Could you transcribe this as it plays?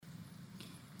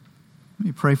Let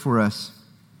me pray for us.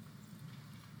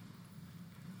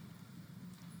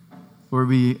 Lord,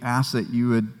 we ask that you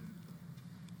would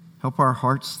help our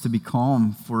hearts to be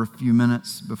calm for a few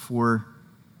minutes before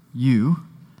you,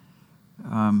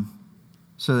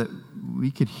 so that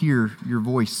we could hear your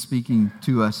voice speaking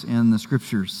to us in the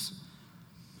Scriptures.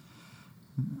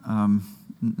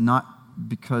 Not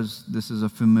because this is a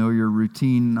familiar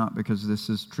routine, not because this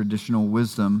is traditional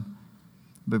wisdom,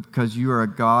 but because you are a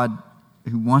God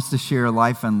who wants to share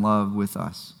life and love with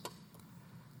us.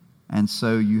 And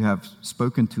so you have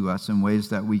spoken to us in ways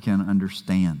that we can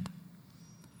understand.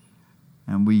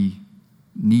 And we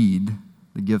need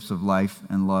the gifts of life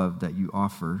and love that you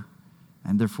offer.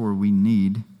 And therefore we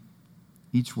need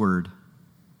each word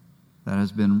that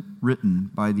has been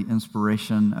written by the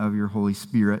inspiration of your Holy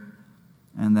Spirit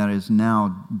and that is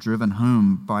now driven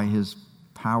home by his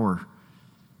power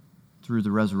through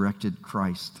the resurrected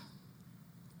Christ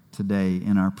today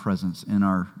in our presence, in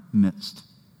our midst.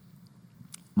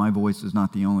 My voice is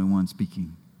not the only one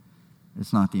speaking.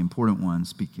 It's not the important one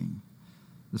speaking.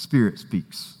 The Spirit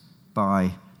speaks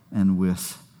by and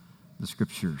with the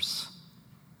Scriptures.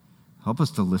 Help us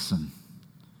to listen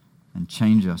and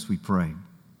change us, we pray.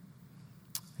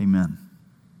 Amen.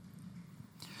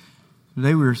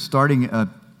 Today we're starting a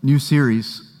new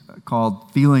series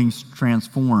called Feelings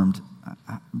Transformed.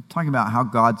 I'm talking about how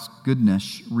God's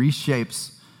goodness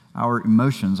reshapes our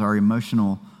emotions, our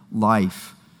emotional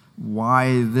life.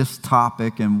 Why this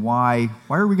topic, and why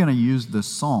are we going to use the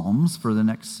Psalms for the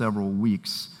next several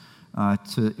weeks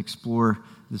to explore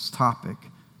this topic?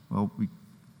 Well, we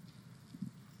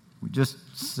just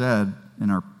said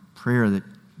in our prayer that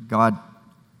God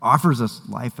offers us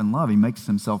life and love. He makes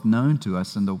himself known to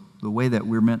us, and the way that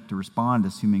we're meant to respond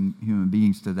as human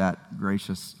beings to that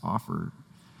gracious offer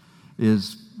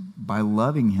is by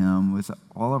loving him with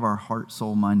all of our heart,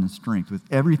 soul, mind, and strength, with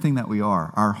everything that we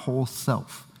are, our whole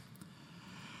self.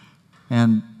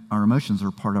 And our emotions are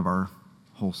part of our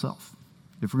whole self.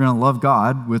 If we're going to love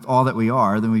God with all that we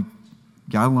are, then we've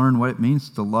got to learn what it means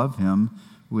to love him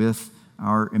with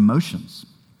our emotions.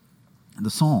 The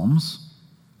Psalms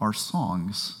are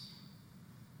songs.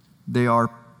 They are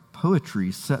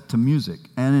poetry set to music.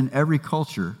 And in every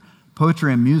culture,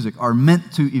 poetry and music are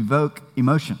meant to evoke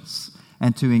emotions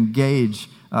and to engage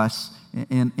us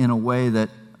in a way that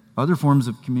other forms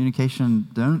of communication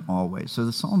don't always. So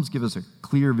the Psalms give us a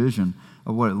clear vision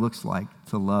of what it looks like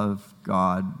to love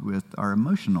God with our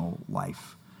emotional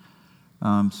life.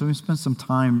 So we spent some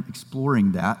time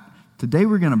exploring that. Today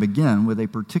we're going to begin with a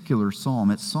particular psalm.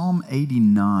 It's Psalm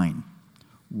 89.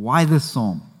 Why this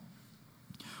psalm?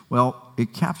 Well,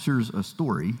 it captures a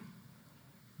story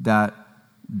that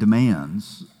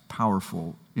demands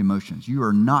powerful emotions. You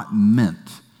are not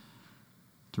meant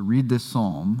to read this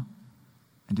psalm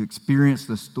and to experience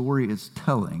the story it's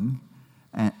telling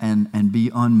and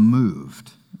be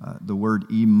unmoved. The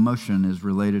word emotion is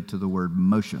related to the word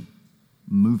motion,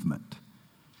 movement,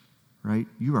 right?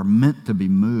 You are meant to be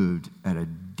moved at a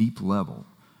deep level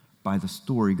by the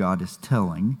story God is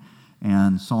telling,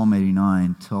 and Psalm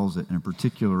 89 tells it in a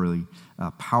particularly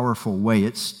powerful way.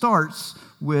 It starts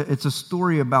with, it's a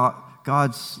story about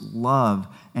God's love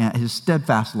and his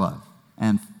steadfast love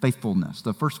and faithfulness.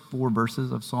 The first 4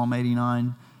 verses of Psalm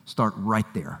 89 start right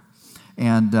there.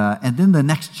 And then the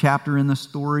next chapter in the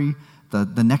story,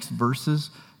 the next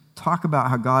verses, talk about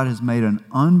how God has made an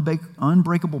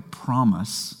unbreakable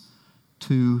promise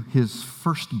to his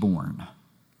firstborn.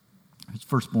 His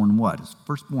firstborn what? His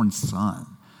firstborn son,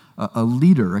 a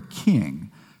leader, a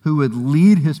king, who would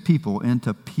lead his people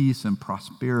into peace and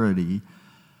prosperity.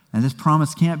 And this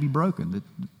promise can't be broken. The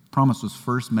promise was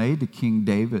first made to King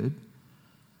David.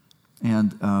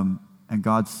 And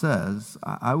God says,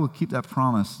 I will keep that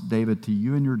promise, David, to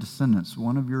you and your descendants.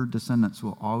 One of your descendants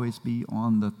will always be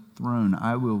on the throne.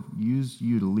 I will use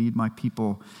you to lead my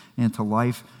people into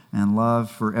life and love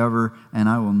forever, and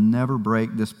I will never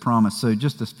break this promise. So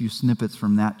just a few snippets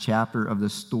from that chapter of the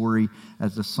story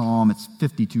as the psalm. It's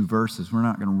 52 verses. We're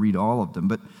not going to read all of them,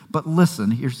 but listen.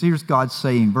 Here's God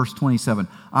saying, verse 27,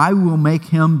 I will make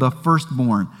him the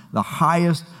firstborn, the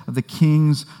highest of the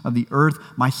kings of the earth.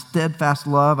 My steadfast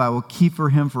love I will keep for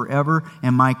him forever,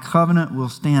 and my covenant will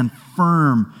stand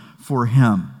firm for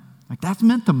him. Like, that's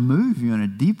meant to move you in a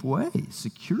deep way.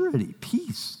 Security,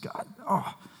 peace, God.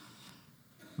 Oh.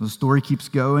 The story keeps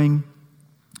going,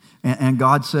 and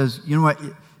God says, you know what,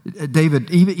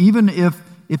 David, even if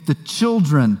the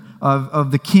children of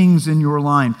the kings in your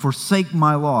line forsake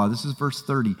my law, this is verse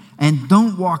 30, and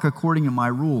don't walk according to my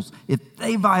rules, if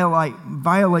they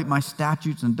violate my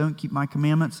statutes and don't keep my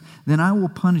commandments, then I will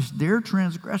punish their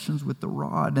transgressions with the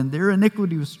rod and their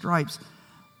iniquity with stripes.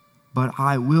 but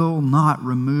I will not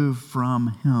remove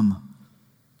from him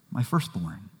my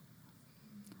firstborn,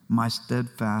 my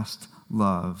steadfast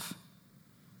love.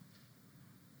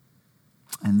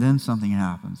 And then something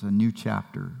happens. A new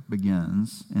chapter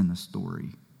begins in the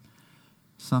story.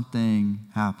 Something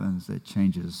happens that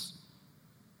changes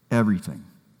everything.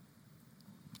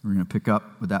 We're going to pick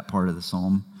up with that part of the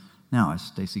psalm now as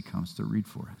Stacy comes to read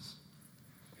for us.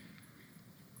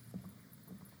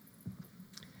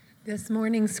 This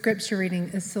morning's scripture reading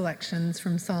is selections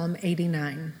from Psalm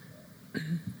 89.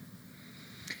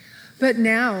 But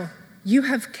now you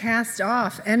have cast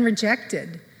off and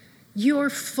rejected. You are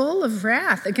full of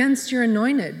wrath against your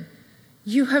anointed.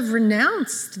 You have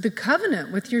renounced the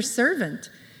covenant with your servant.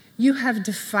 You have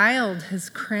defiled his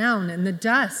crown in the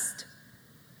dust.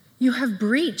 You have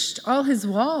breached all his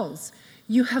walls.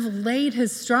 You have laid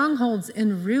his strongholds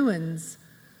in ruins.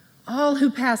 All who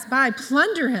pass by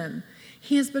plunder him.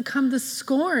 He has become the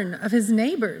scorn of his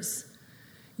neighbors.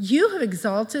 You have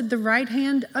exalted the right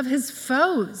hand of his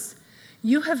foes.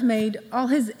 You have made all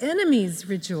his enemies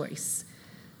rejoice.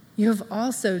 You have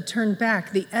also turned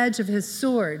back the edge of his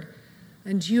sword,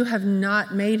 and you have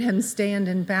not made him stand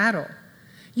in battle.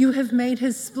 You have made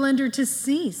his splendor to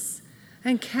cease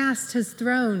and cast his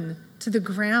throne to the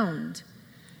ground.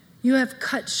 You have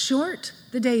cut short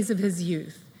the days of his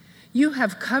youth. You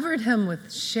have covered him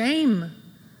with shame.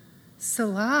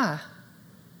 Selah.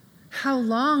 How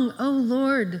long, O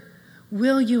Lord,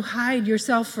 will you hide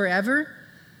yourself forever?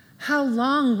 How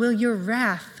long will your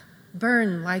wrath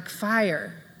burn like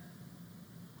fire?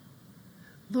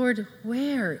 Lord,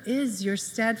 where is your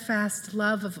steadfast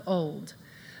love of old,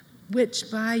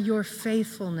 which by your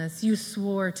faithfulness you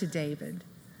swore to David?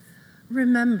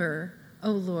 Remember,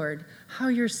 O Lord, how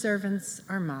your servants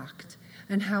are mocked,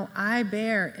 and how I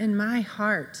bear in my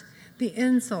heart the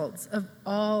insults of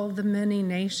all the many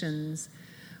nations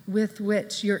with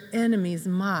which your enemies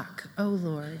mock, O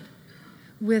Lord,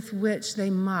 with which they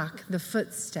mock the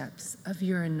footsteps of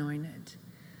your anointed.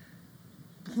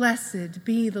 Blessed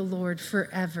be the Lord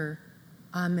forever.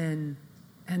 Amen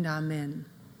and amen.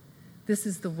 This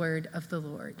is the word of the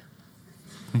Lord.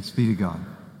 Thanks be to God.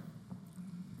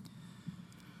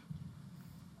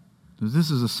 So this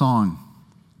is a song.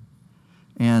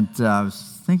 And I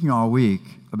was thinking all week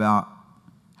about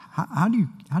how do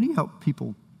you help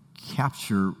people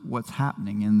capture what's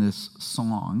happening in this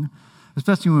song,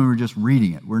 especially when we're just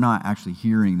reading it. We're not actually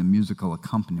hearing the musical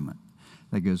accompaniment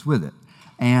that goes with it.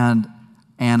 And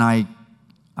I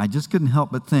just couldn't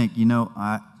help but think,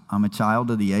 I'm a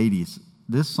child of the 80s.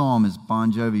 This psalm is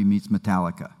Bon Jovi meets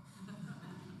Metallica.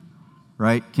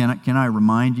 Right? Can I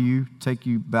remind you, take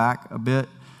you back a bit?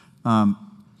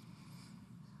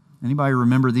 Anybody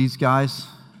remember these guys?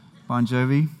 Bon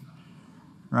Jovi?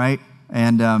 Right?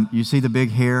 And you see the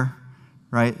big hair,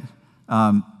 right?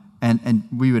 And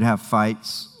we would have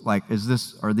fights like,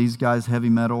 are these guys heavy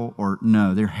metal? Or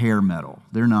no, they're hair metal.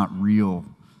 They're not real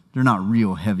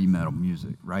heavy metal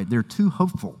music, right? They're too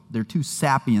hopeful. They're too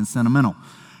sappy and sentimental.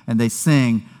 And they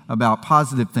sing about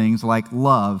positive things like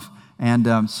love.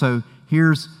 And so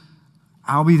here's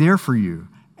I'll Be There For You.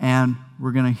 And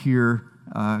we're going to hear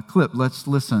a clip. Let's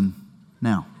listen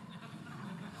now.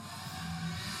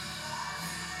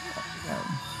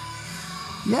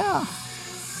 Yeah.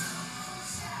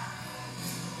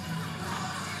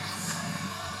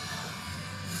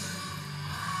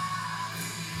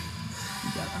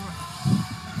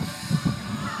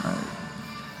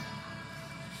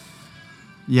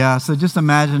 Yeah, so just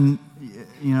imagine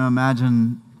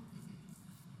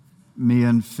me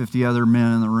and 50 other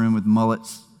men in the room with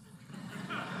mullets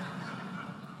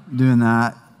doing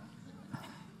that.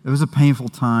 It was a painful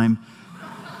time.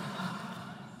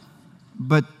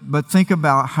 But think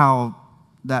about how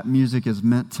that music is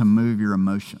meant to move your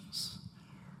emotions,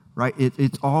 right?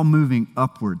 It's all moving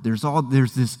upward. There's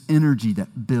this energy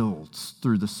that builds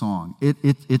through the song.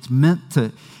 It's meant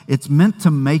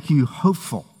to make you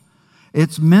hopeful.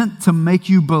 It's meant to make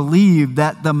you believe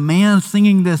that the man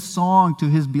singing this song to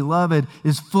his beloved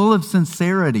is full of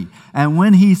sincerity. And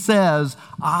when he says,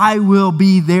 I will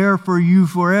be there for you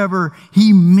forever,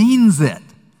 he means it,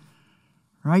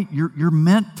 right? You're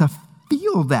meant to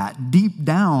feel that deep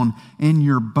down in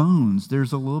your bones.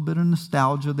 There's a little bit of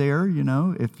nostalgia there,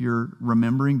 if you're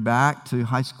remembering back to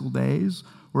high school days,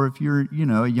 or if you're,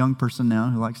 a young person now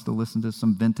who likes to listen to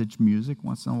some vintage music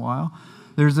once in a while.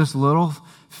 There's this little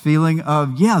feeling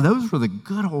of, those were the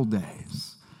good old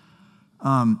days.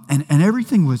 And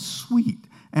everything was sweet.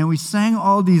 And we sang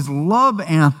all these love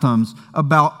anthems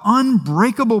about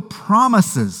unbreakable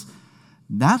promises.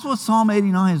 That's what Psalm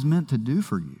 89 is meant to do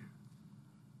for you.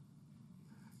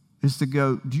 is to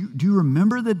go, do you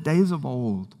remember the days of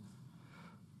old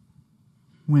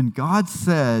when God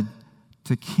said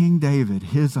to King David,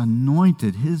 his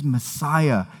anointed, his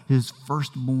Messiah, his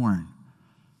firstborn,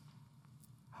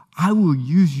 I will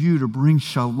use you to bring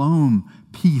shalom,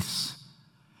 peace,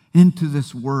 into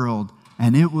this world,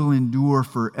 and it will endure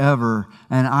forever,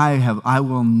 and I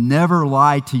will never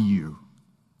lie to you.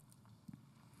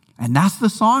 And that's the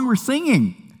song we're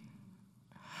singing.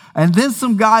 And then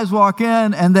some guys walk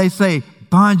in and they say,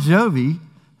 Bon Jovi,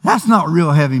 that's not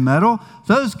real heavy metal.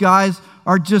 Those guys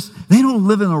are they don't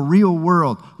live in the real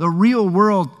world. The real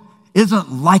world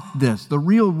isn't like this. The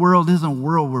real world isn't a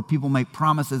world where people make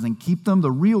promises and keep them.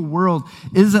 The real world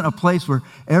isn't a place where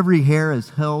every hair is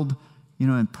held,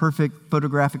 in perfect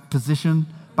photographic position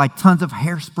by tons of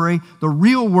hairspray. The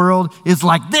real world is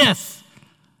like this.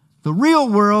 The real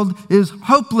world is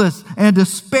hopeless and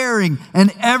despairing,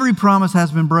 and every promise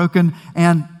has been broken,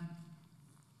 and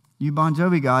you Bon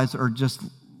Jovi guys are just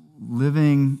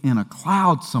living in a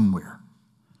cloud somewhere.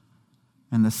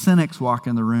 And the cynics walk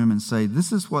in the room and say,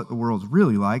 this is what the world's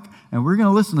really like, and we're going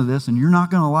to listen to this, and you're not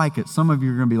going to like it. Some of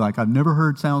you are going to be like, I've never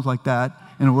heard sounds like that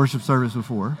in a worship service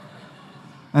before.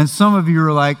 And some of you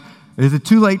are like, is it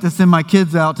too late to send my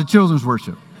kids out to children's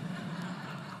worship?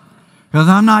 Because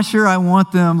I'm not sure I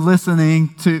want them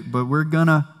listening to, but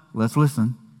let's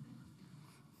listen.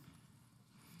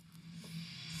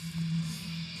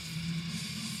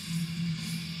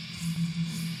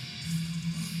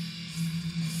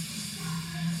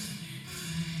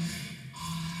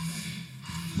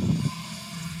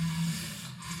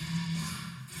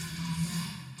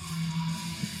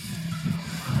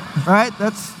 Right?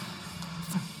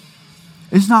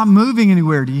 It's not moving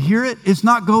anywhere. Do you hear it? It's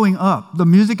not going up. The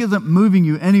music isn't moving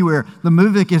you anywhere. The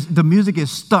music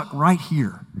is stuck right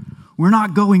here. We're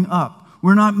not going up.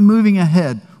 We're not moving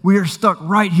ahead. We are stuck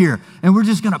right here. And we're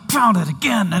just going to pound it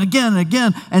again and again and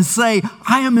again and say,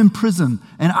 I am in prison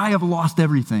and I have lost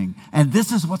everything. And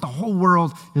this is what the whole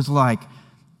world is like.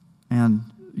 And,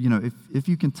 if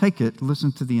you can take it,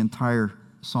 listen to the entire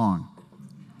song.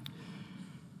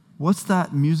 What's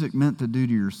that music meant to do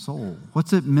to your soul?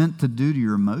 What's it meant to do to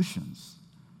your emotions?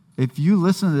 If you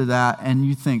listen to that and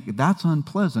you think, that's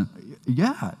unpleasant,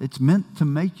 yeah, it's meant to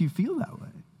make you feel that way.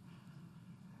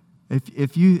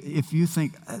 If you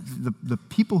think the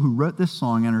people who wrote this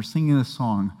song and are singing this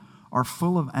song are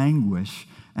full of anguish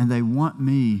and they want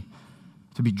me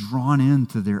to be drawn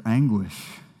into their anguish,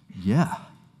 yeah,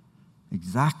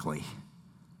 exactly.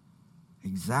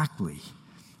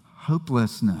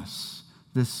 Hopelessness.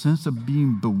 This sense of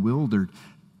being bewildered.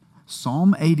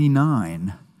 Psalm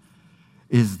 89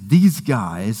 is these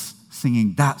guys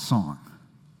singing that song.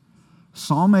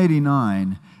 Psalm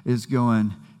 89 is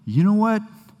going, you know what?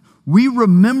 We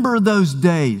remember those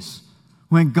days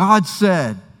when God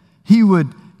said he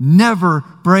would never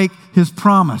break his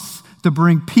promise to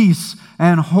bring peace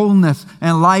and wholeness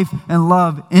and life and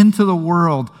love into the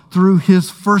world through his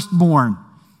firstborn,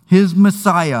 his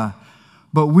Messiah.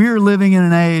 But we're living in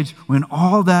an age when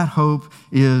all that hope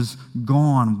is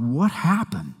gone. What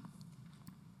happened?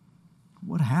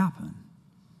 What happened?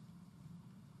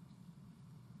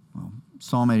 Well,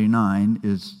 Psalm 89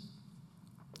 is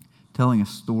telling a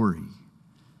story.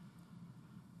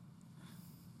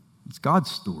 It's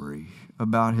God's story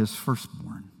about his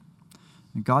firstborn.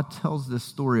 And God tells this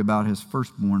story about his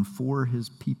firstborn for his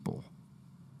people.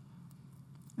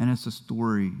 And it's a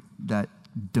story that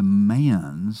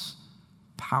demands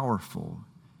powerful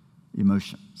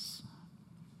emotions.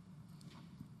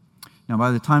 Now, by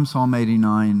the time Psalm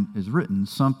 89 is written,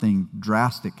 something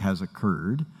drastic has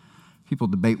occurred. People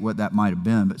debate what that might have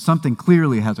been, but something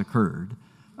clearly has occurred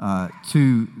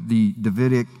to the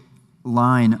Davidic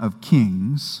line of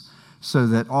kings, so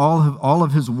that all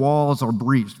of his walls are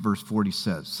breached, verse 40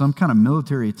 says. Some kind of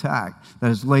military attack that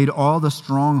has laid all the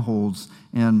strongholds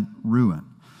in ruin.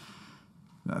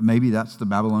 Maybe that's the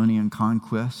Babylonian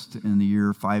conquest in the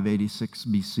year 586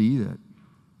 BC that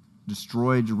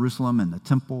destroyed Jerusalem and the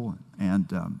temple.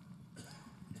 And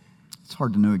it's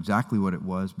hard to know exactly what it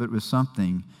was, but it was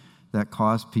something that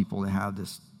caused people to have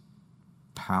this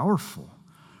powerful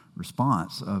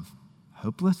response of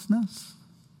hopelessness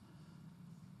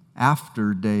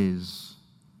after days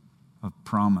of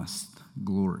promised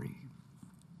glory.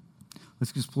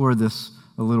 Let's explore this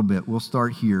a little bit. We'll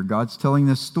start here. God's telling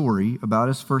this story about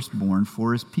his firstborn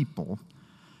for his people.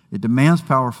 It demands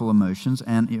powerful emotions,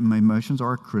 and emotions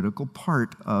are a critical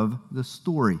part of the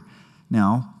story.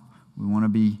 Now, we want to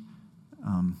be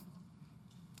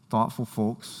thoughtful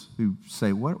folks who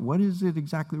say, what is it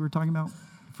exactly we're talking about?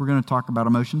 If we're going to talk about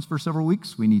emotions for several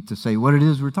weeks, we need to say what it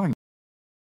is we're talking about.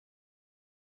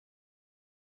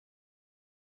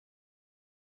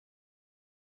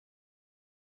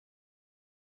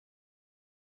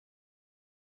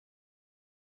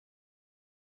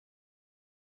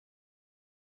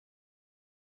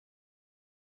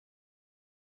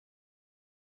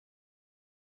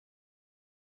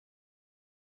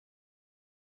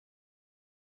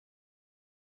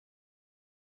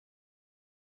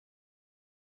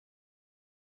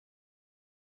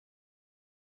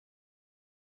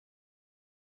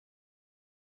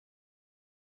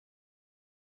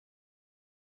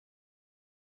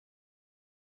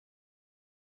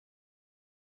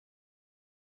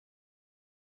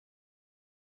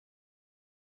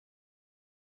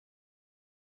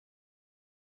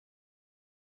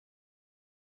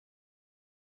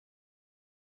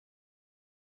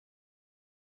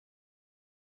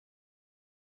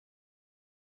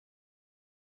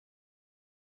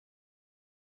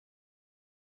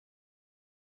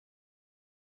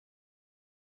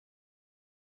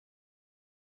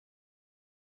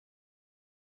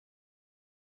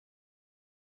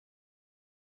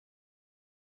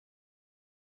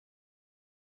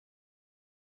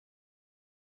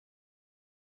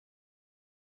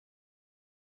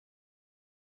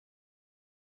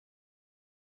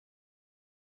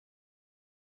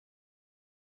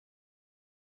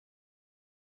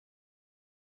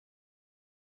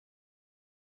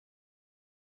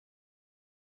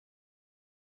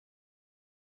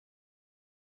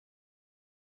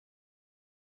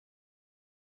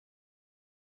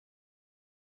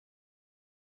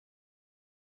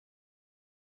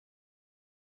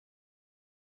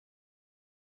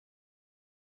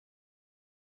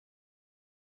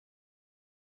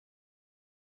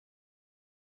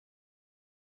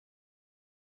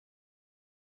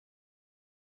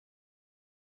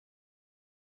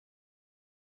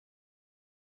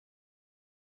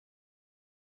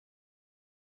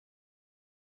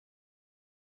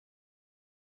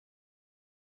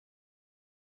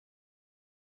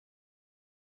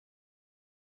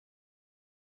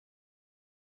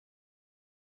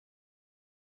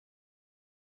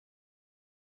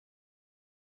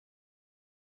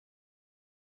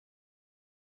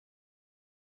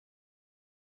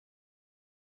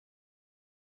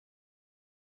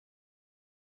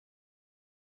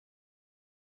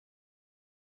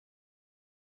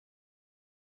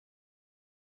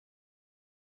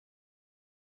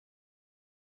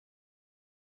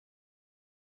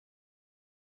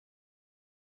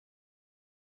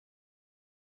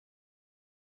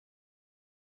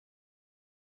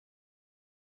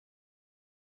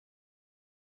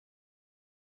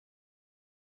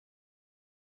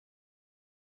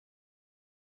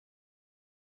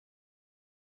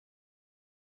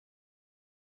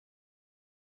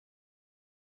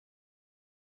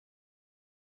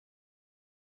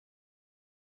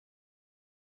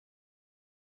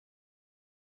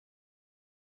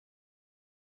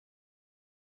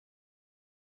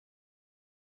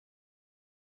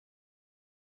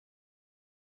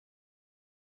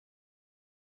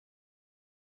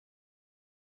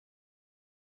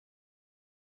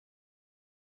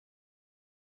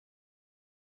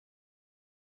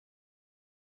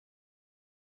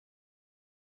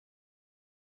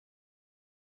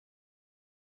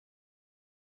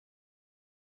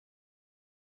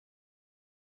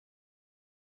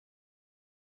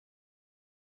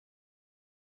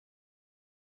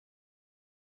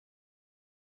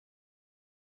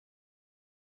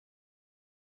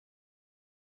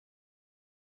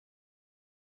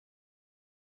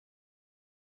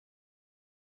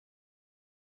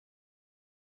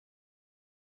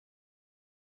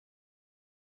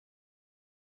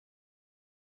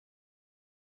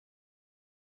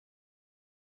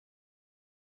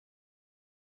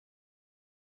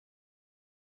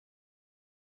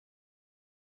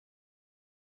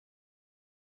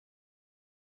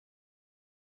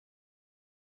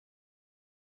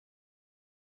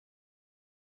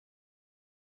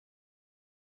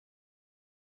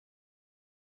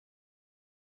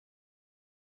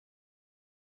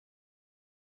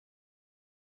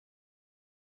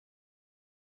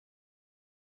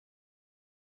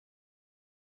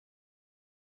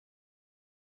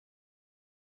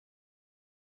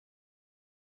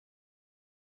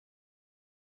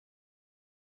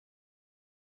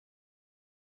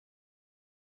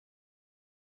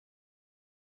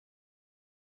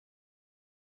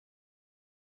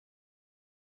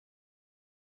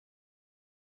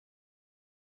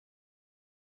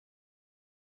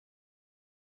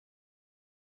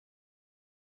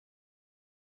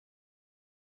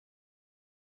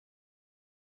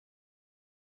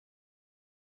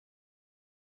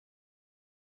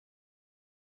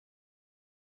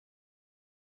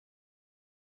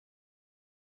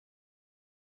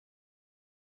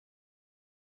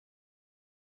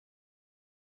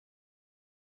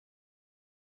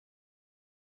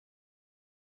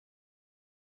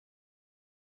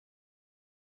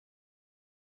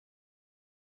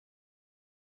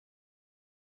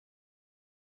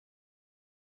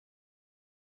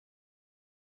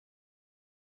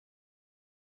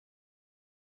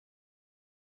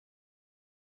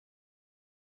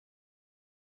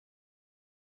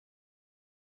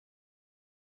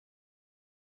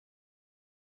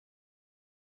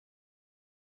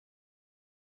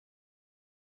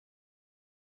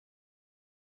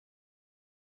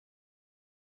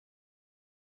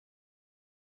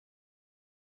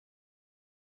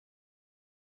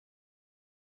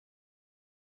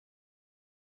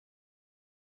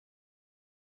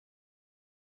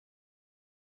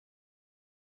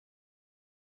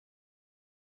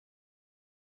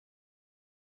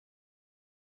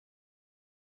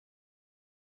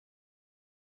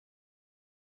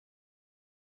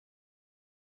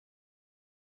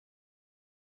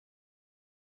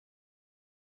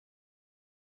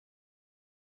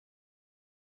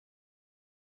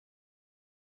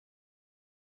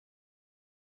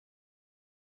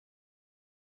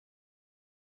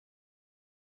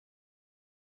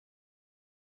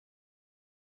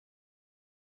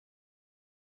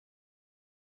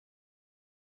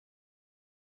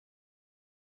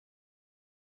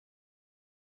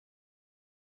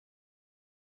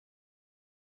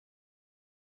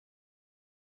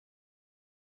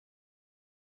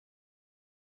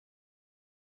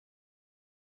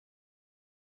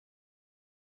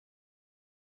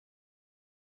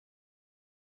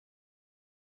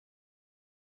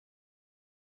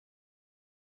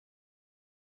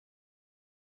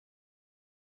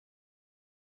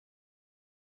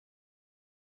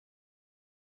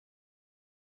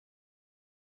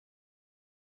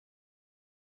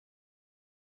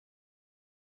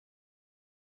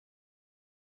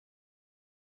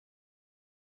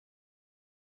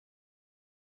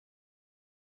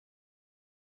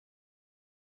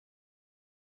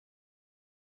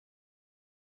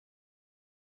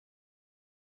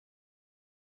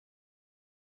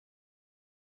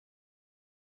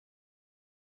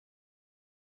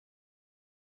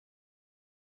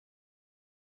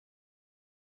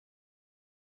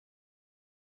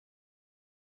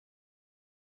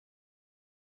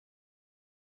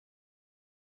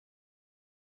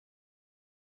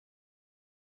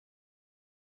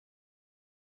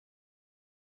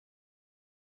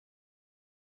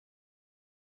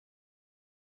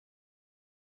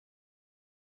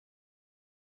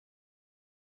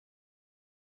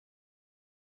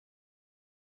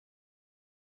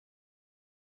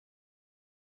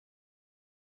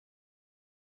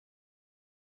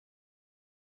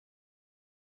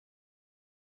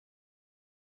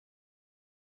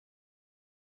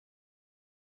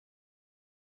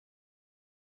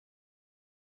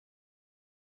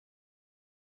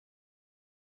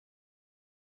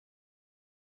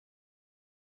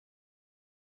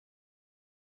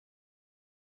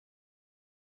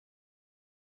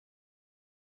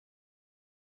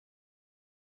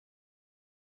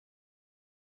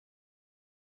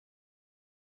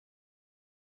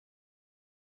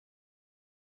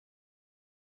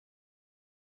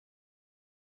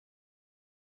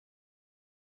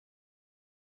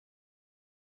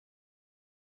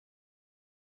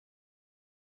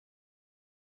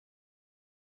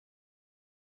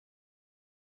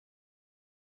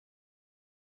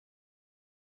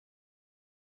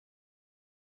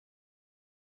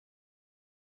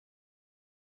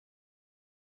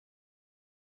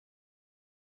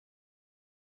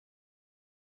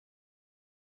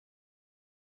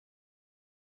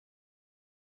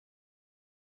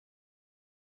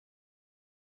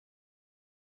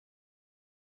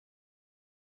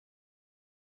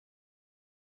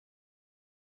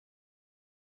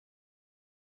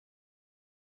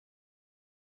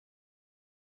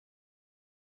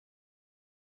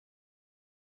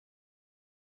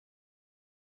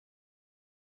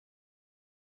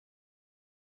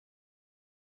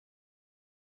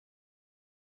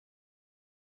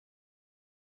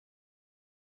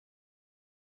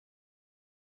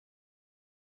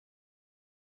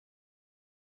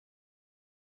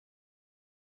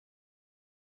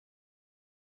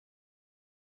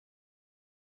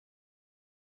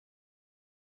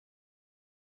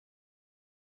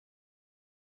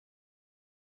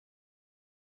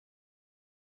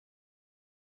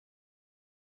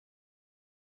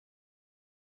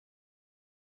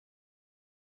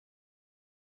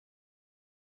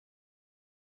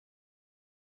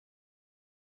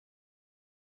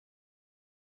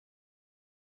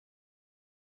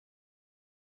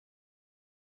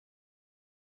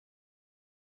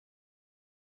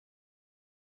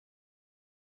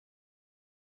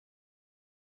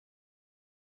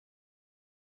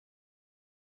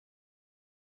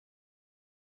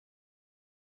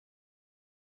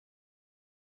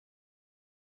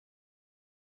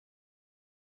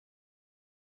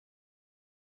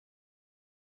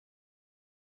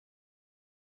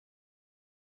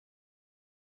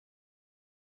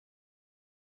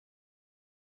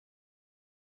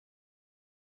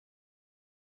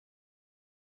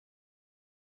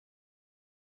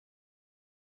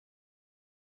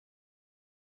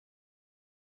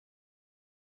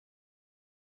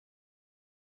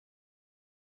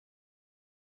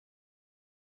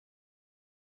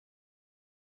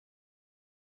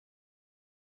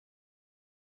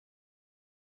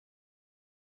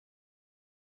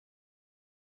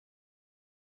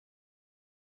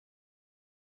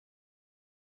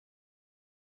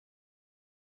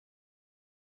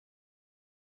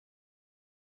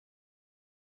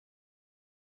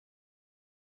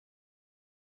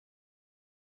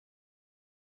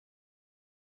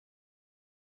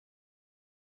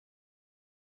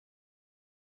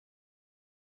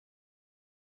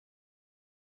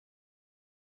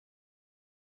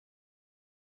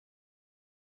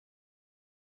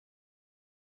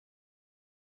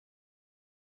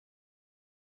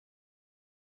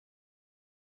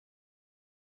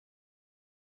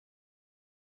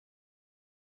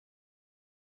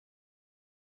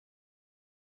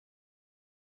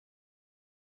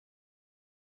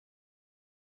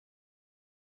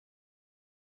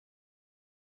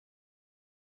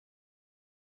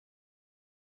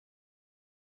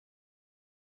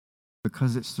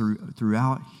 because it's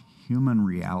throughout human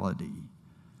reality.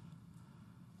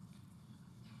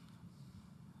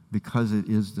 Because it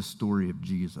is the story of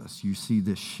Jesus, you see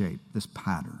this shape, this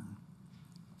pattern.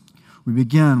 We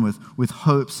begin with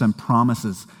hopes and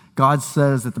promises. God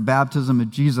says at the baptism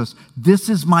of Jesus, "This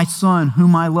is my Son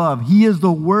whom I love. He is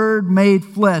the Word made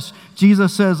flesh."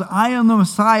 Jesus says, "I am the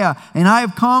Messiah, and I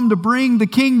have come to bring the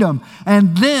kingdom."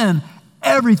 And then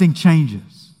everything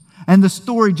changes. And the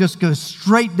story just goes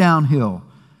straight downhill.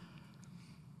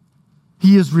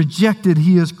 He is rejected.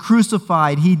 He is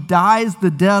crucified. He dies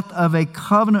the death of a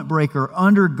covenant breaker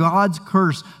under God's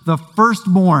curse. The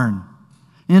firstborn,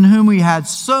 in whom we had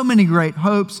so many great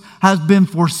hopes, has been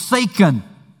forsaken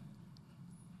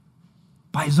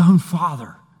by his own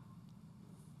Father.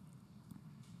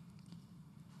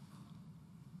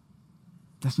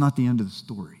 That's not the end of the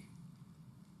story.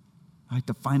 Like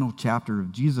the final chapter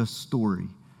of Jesus' story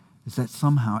is that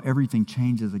somehow everything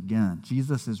changes again.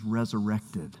 Jesus is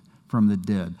resurrected from the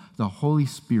dead. The Holy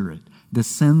Spirit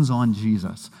descends on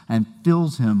Jesus and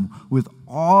fills him with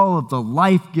all of the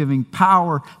life-giving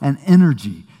power and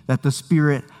energy that the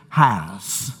Spirit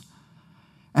has,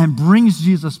 and brings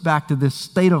Jesus back to this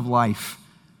state of life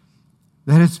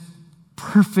that is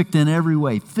perfect in every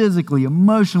way, physically,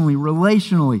 emotionally,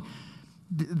 relationally.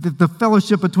 The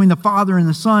fellowship between the Father and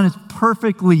the Son is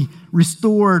perfectly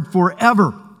restored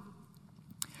forever.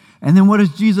 And then what does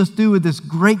Jesus do with this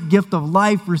great gift of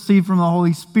life received from the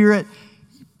Holy Spirit?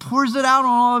 He pours it out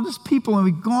on all of his people. And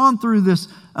we've gone through this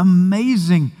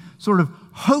amazing sort of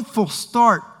hopeful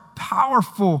start,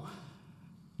 powerful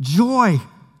joy,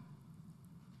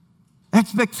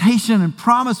 expectation and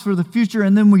promise for the future.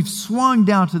 And then we've swung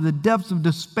down to the depths of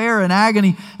despair and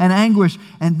agony and anguish.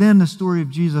 And then the story of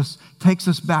Jesus takes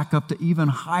us back up to even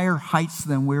higher heights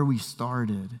than where we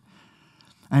started.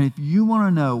 And if you want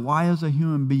to know why, as a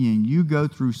human being, you go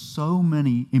through so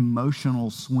many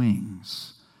emotional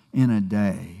swings in a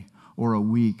day or a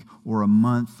week or a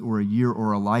month or a year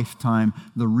or a lifetime,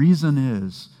 the reason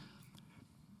is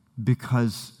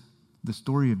because the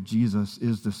story of Jesus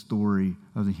is the story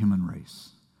of the human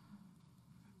race.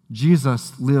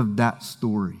 Jesus lived that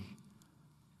story.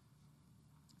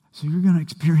 So you're going to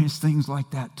experience things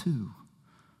like that too.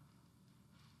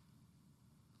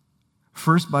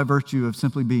 First, by virtue of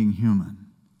simply being human.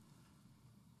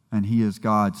 And he is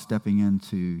God stepping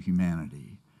into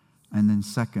humanity. And then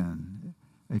second,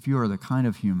 if you are the kind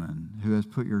of human who has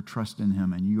put your trust in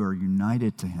him and you are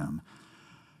united to him,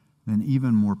 then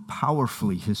even more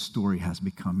powerfully his story has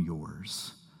become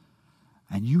yours.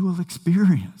 And you will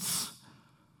experience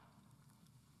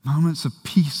moments of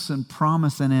peace and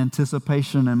promise and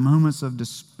anticipation, and moments of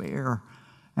despair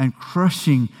and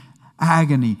crushing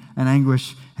agony and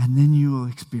anguish, and then you will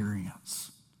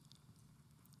experience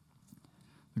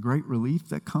the great relief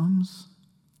that comes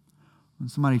when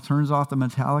somebody turns off the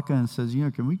Metallica and says,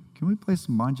 can we play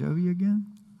some Bon Jovi again?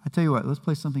 I tell you what, let's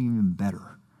play something even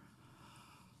better.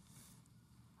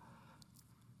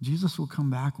 Jesus will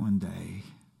come back one day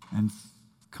and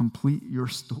complete your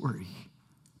story.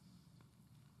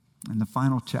 And the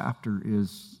final chapter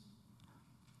is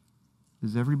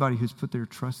everybody who's put their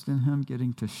trust in him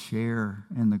getting to share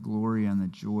in the glory and the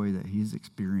joy that he's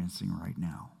experiencing right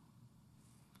now.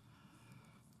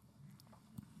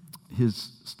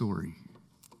 His story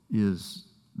is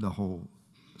the whole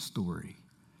story.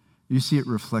 You see it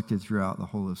reflected throughout the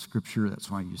whole of Scripture.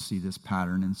 That's why you see this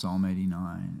pattern in Psalm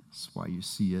 89. It's why you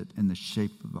see it in the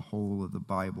shape of the whole of the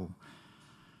Bible.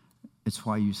 It's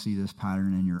why you see this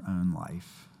pattern in your own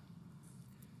life.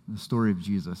 The story of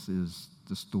Jesus is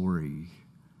the story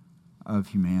of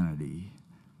humanity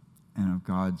and of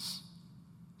God's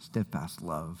steadfast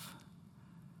love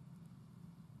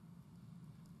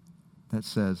that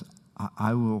says,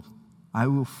 I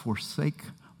will forsake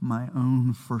my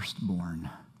own firstborn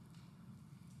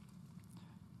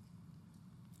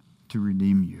to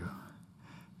redeem you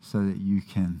so that you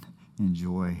can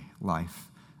enjoy life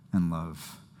and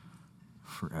love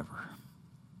forever.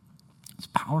 It's a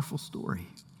powerful story.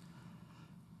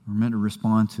 We're meant to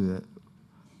respond to it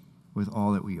with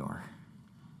all that we are.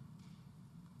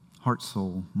 Heart,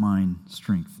 soul, mind,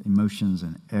 strength, emotions,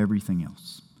 and everything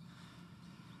else.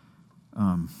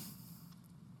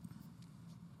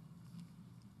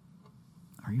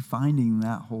 Are you finding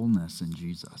that wholeness in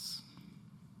Jesus?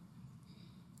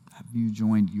 Have you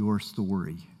joined your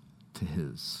story to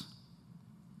his?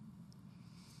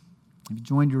 Have you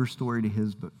joined your story to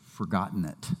his but forgotten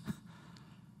it?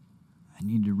 I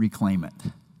need to reclaim it.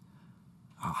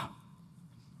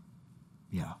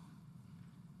 Yeah.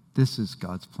 This is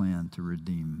God's plan to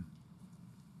redeem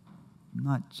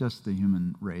not just the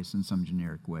human race in some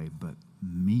generic way, but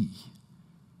me.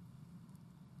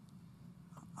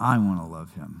 I want to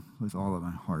love him with all of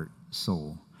my heart,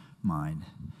 soul, mind,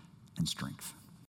 and strength.